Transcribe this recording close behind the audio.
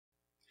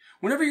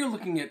Whenever you're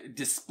looking at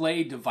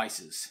display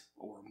devices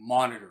or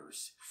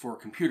monitors for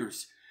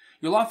computers,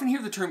 you'll often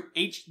hear the term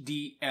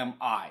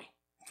HDMI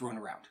thrown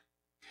around.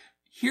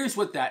 Here's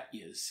what that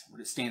is, what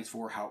it stands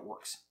for, how it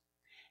works.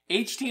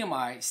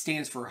 HDMI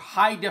stands for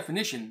High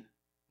Definition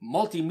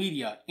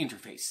Multimedia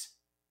Interface.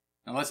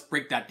 Now let's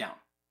break that down.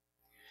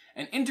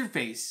 An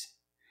interface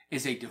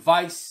is a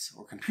device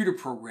or computer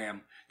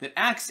program that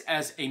acts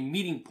as a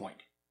meeting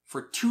point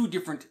for two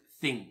different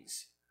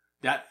things.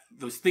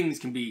 Those things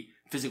can be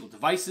physical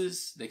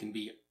devices, they can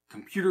be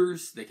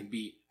computers, they can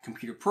be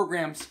computer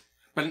programs,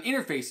 but an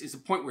interface is a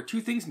point where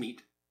two things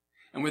meet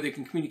and where they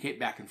can communicate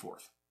back and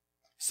forth.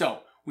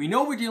 So, we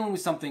know we're dealing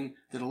with something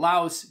that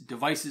allows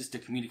devices to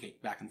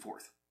communicate back and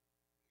forth.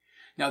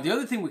 Now, the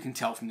other thing we can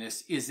tell from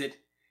this is that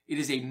it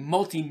is a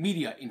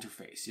multimedia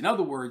interface. In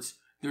other words,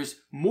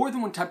 there's more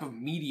than one type of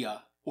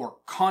media or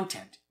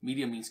content,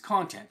 media means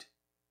content,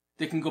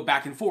 that can go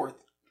back and forth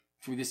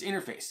through this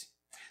interface.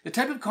 The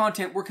type of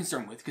content we're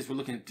concerned with, because we're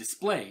looking at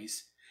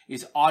displays,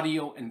 is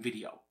audio and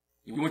video.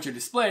 You want your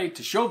display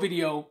to show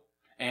video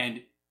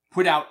and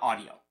put out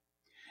audio.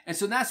 And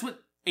so that's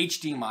what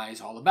HDMI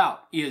is all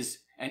about, is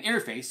an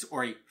interface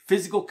or a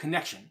physical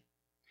connection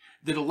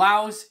that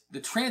allows the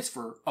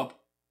transfer of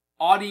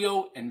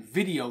audio and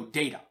video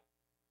data,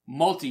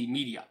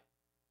 multimedia.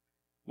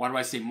 Why do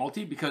I say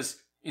multi?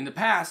 Because in the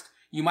past,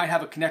 you might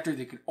have a connector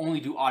that could only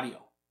do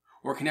audio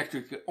or a connector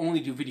that could only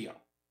do video.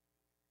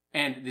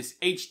 And this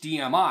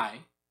HDMI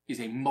is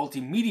a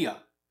multimedia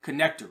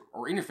connector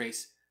or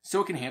interface,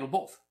 so it can handle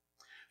both.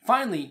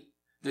 Finally,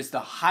 there's the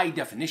high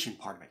definition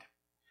part of it.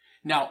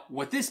 Now,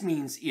 what this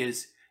means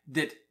is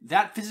that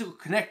that physical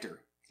connector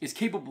is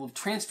capable of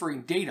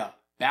transferring data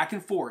back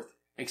and forth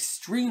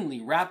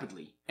extremely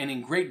rapidly and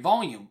in great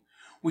volume,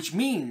 which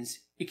means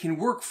it can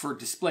work for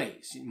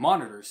displays,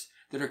 monitors,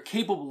 that are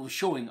capable of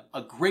showing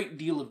a great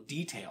deal of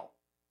detail.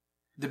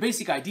 The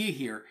basic idea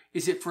here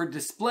is that for a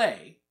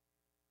display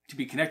to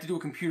be connected to a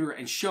computer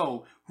and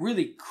show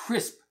really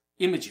crisp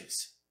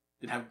images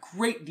that have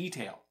great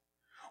detail,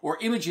 or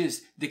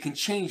images that can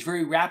change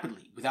very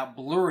rapidly without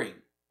blurring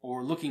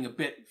or looking a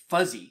bit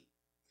fuzzy,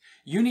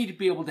 you need to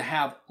be able to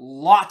have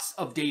lots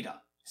of data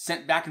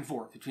sent back and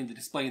forth between the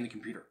display and the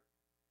computer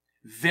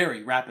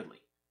very rapidly.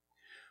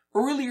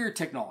 Earlier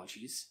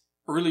technologies,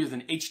 earlier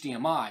than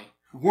HDMI,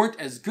 weren't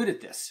as good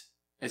at this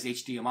as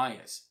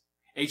HDMI is.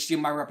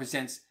 HDMI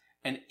represents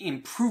an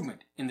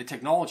improvement in the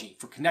technology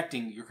for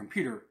connecting your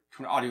computer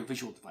to an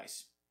audiovisual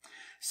device.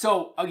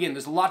 So again,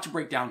 there's a lot to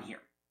break down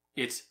here.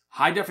 It's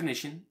high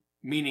definition,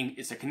 meaning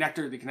it's a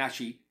connector that can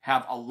actually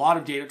have a lot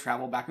of data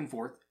travel back and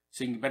forth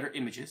so you can get better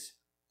images.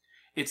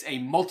 It's a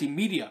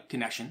multimedia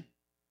connection,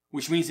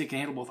 which means it can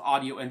handle both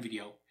audio and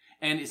video.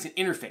 And it's an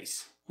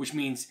interface, which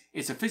means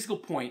it's a physical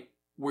point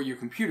where your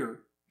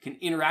computer can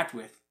interact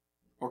with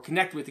or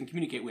connect with and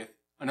communicate with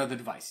another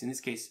device, in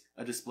this case,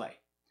 a display.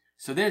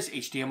 So there's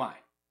HDMI.